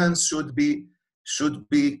returns should be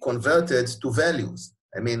converted to values.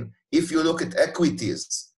 I mean, if you look at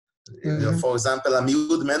equities, you know, for example, a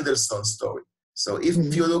Mute Mendelssohn story. So if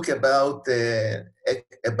you look about a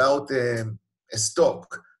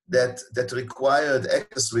stock that required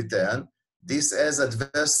excess return, this has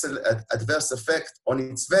adverse effect on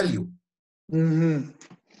its value.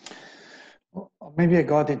 Maybe I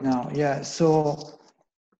got it now. Yeah. So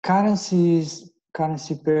currency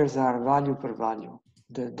pairs are value per value.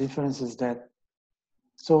 The difference is that,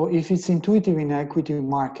 so if it's intuitive in equity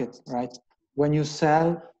market, right? When you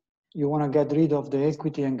sell, you want to get rid of the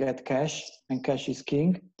equity and get cash, and cash is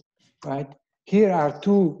king, right? Here are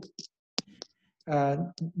two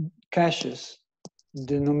cashes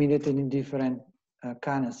denominated in different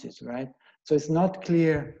currencies, right? So it's not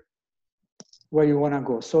clear where you want to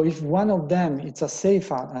go. So if one of them, it's a safe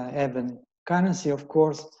haven currency, of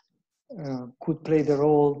course, could play the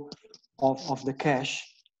role of the cash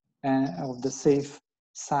and of the safe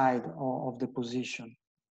side of the position.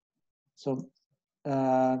 So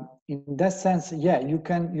in that sense, yeah, you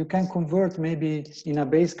can convert maybe in a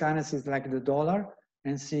base currencies like the dollar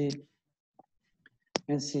and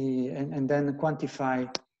then quantify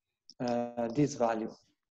this value.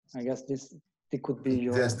 I guess it could be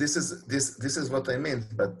your. Yes, this is what I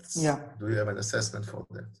meant. But yeah, do you have an assessment for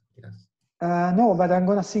that? Yes. No, but I'm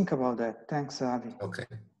gonna think about that. Thanks, Avi. Okay.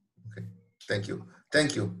 Thank you.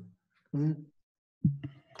 Thank you.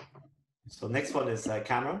 So next one is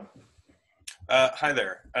Cameron. Hi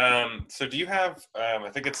there. So do you have, I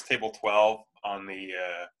think it's table 12 on the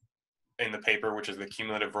in the paper, which is the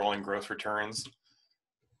cumulative rolling gross returns.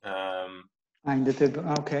 In the table,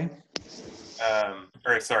 okay.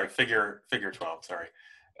 Or sorry, figure 12, sorry.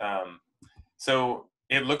 So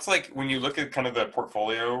it looks like when you look at kind of the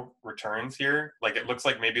portfolio returns here, like it looks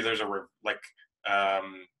like maybe there's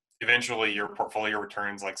eventually your portfolio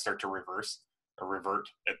returns like start to reverse or revert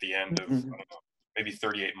at the end of, I don't know, maybe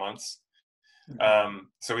 38 months.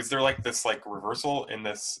 So is there like this like reversal in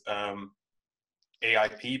this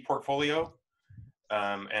AIP portfolio?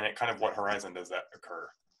 And at kind of what horizon does that occur?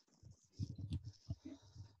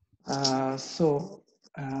 Our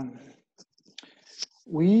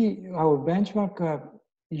benchmark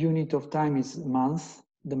unit of time is months,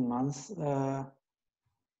 the months.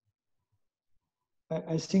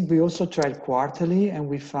 I think we also tried quarterly and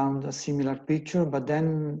we found a similar picture, but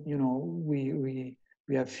then, you know, we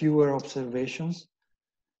have fewer observations.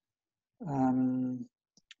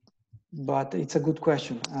 But it's a good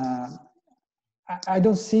question. I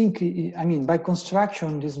don't think, I mean, by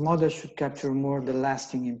construction, this model should capture more the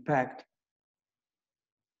lasting impact.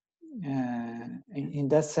 In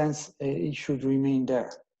that sense, it should remain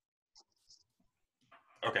there.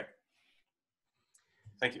 Okay.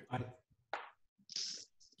 Thank you.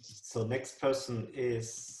 So next person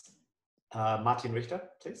is Martin Richter,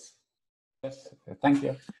 please. Yes, thank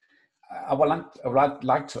you. I would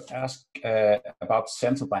like to ask about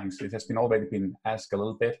central banks. It has already been asked a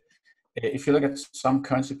little bit. If you look at some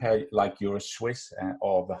currency pair like Euro Swiss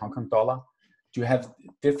or the Hong Kong dollar, do you have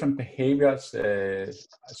different behaviors,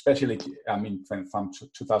 especially, I mean, from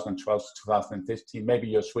 2012 to 2015? Maybe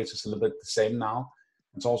Euro Swiss is a little bit the same now.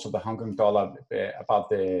 It's also the Hong Kong dollar about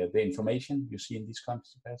the information you see in these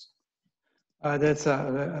currency pairs. That's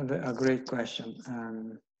a great question.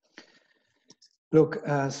 Look,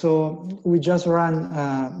 so we just ran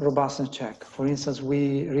robustness check. For instance,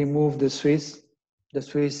 we removed the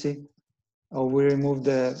Swissy, or we removed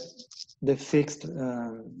the fixed,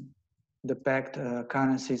 the pegged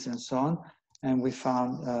currencies and so on, and we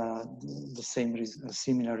found the same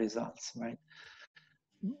similar results, right?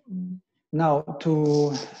 Now,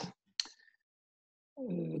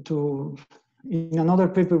 in another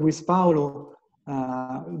paper with Paolo,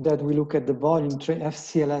 that we look at the volume,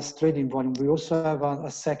 FCLS trading volume, we also have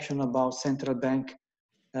a section about central bank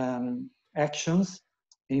actions.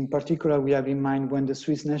 In particular, we have in mind when the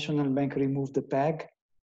Swiss National Bank removed the peg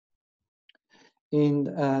in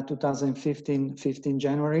 2015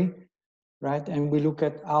 January, right? And we look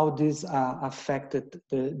at how this affected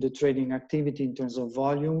the trading activity in terms of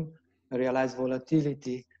volume, realized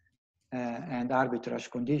volatility, and arbitrage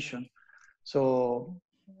condition. So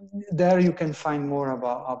there you can find more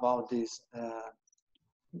about this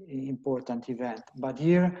important event. But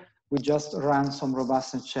here we just ran some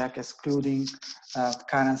robustness check, excluding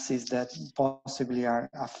currencies that possibly are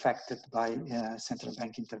affected by central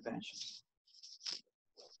bank intervention.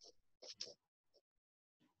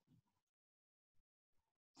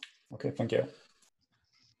 Okay, thank you.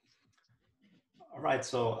 All right,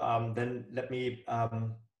 so then let me,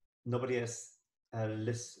 nobody has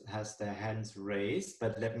their hands raised,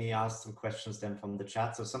 but let me ask some questions then from the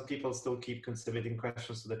chat. So some people still keep contributing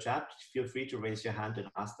questions to the chat. Feel free to raise your hand and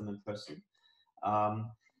ask them in person. The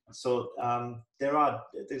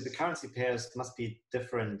currency pairs must be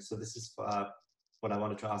different. So this is what I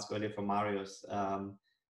wanted to ask earlier for Marius.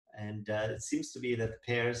 It seems to be that the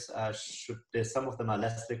pairs some of them are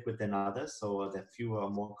less liquid than others, so there are fewer or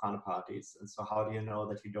more counterparties. And so how do you know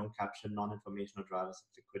that you don't capture non-informational drivers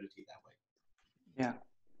of liquidity that way? Yeah,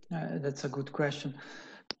 that's a good question.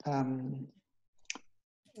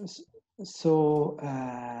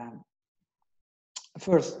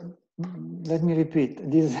 First, let me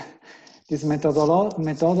repeat, this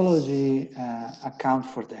methodology account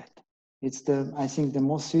for that. It's I think the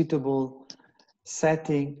most suitable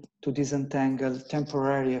setting to disentangle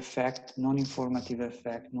temporary effect, non-informative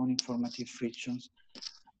frictions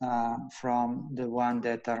from the one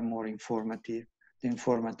that are more informative, the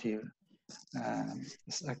informative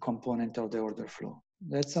component of the order flow.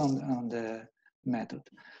 That's on the method.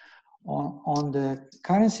 On the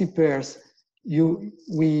currency pairs,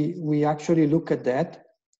 we actually look at that,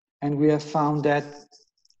 and we have found that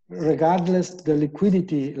regardless the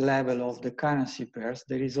liquidity level of the currency pairs,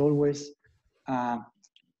 there is always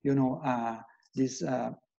this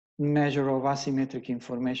measure of asymmetric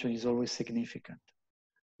information is always significant,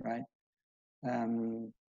 right?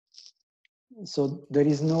 So there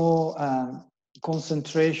is no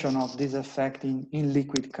concentration of this effect in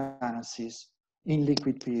liquid currencies, in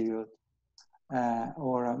liquid period,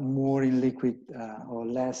 or more in liquid or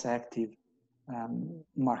less active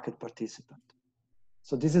market participant.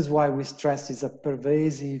 So this is why we stress it's a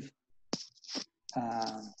pervasive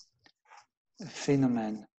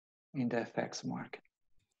phenomenon in the FX market.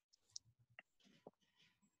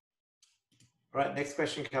 All right, next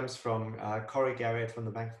question comes from Corey Garrett from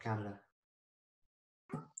the Bank of Canada.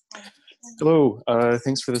 Hello,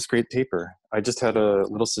 thanks for this great paper. I just had a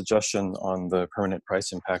little suggestion on the permanent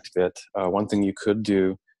price impact bit. One thing you could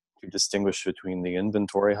do to distinguish between the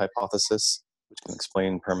inventory hypothesis, which can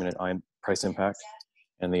explain permanent price impact,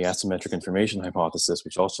 and the asymmetric information hypothesis,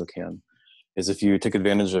 which also can, is if you take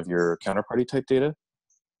advantage of your counterparty type data,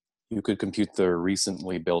 you could compute the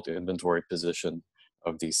recently built inventory position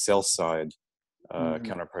of the sell side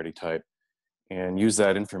counterparty type and use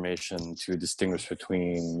that information to distinguish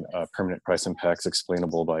between permanent price impacts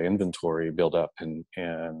explainable by inventory buildup and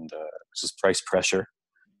just price pressure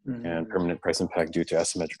and permanent price impact due to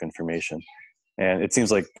asymmetric information. And it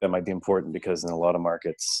seems like that might be important because in a lot of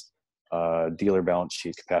markets, dealer balance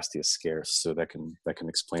sheet capacity is scarce, so that can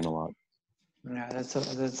explain a lot. Yeah,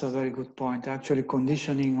 that's a very good point. Actually,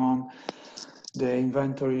 conditioning on the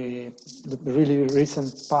inventory, the really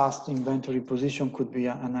recent past inventory position could be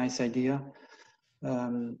a nice idea.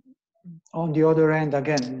 On the other end,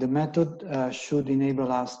 again, the method should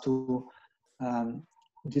enable us to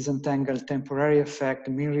disentangle temporary effect,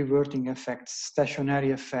 mean reverting effect,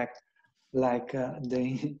 stationary effect, like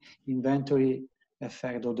the inventory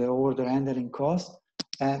effect or the order entering cost,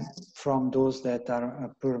 and from those that are a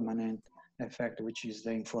permanent effect, which is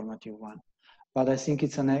the informative one. But I think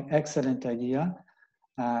it's an excellent idea.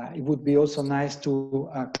 It would be also nice to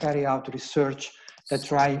carry out research that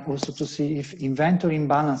try also to see if inventory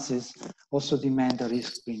imbalances also demand a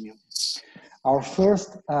risk premium. Our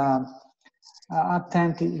first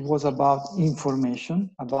attempt was about information,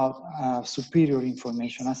 about superior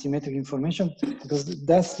information, asymmetric information, because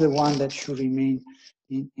that's the one that should remain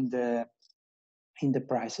in the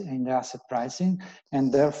price, in the asset pricing,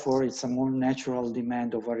 and therefore it's a more natural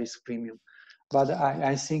demand of a risk premium. But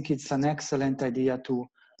I think it's an excellent idea to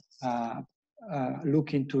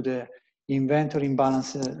look into the inventory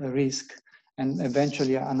imbalance risk and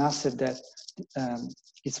eventually an asset that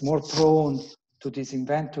is more prone to this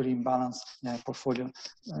inventory imbalance portfolio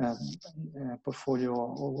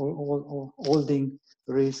holding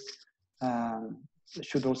risk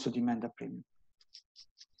should also demand a premium.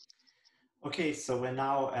 Okay, so we're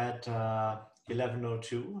now at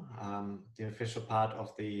 11:02. The official part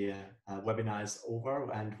of the webinar is over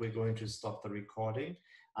and we're going to stop the recording.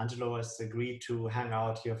 Angelo has agreed to hang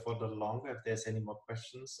out here for a little longer if there's any more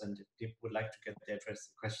questions and if people would like to get their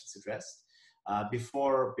questions addressed.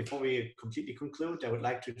 Before we completely conclude, I would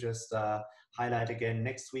like to just highlight again,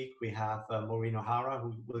 next week we have Maureen O'Hara,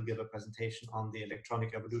 who will give a presentation on the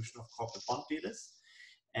electronic evolution of corporate bond dealers.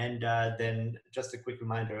 And then just a quick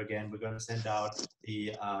reminder again, we're going to send out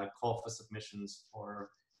the call for submissions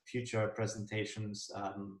for future presentations,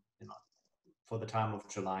 for the time of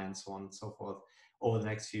July and so on and so forth over the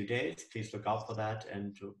next few days. Please look out for that,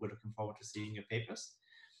 and we're looking forward to seeing your papers.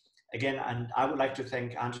 Again, and I would like to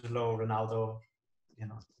thank Angelo Ranaldo,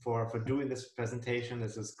 for doing this presentation.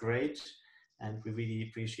 This is great, and we really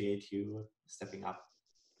appreciate you stepping up.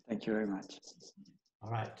 Thank you very much.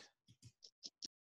 All right.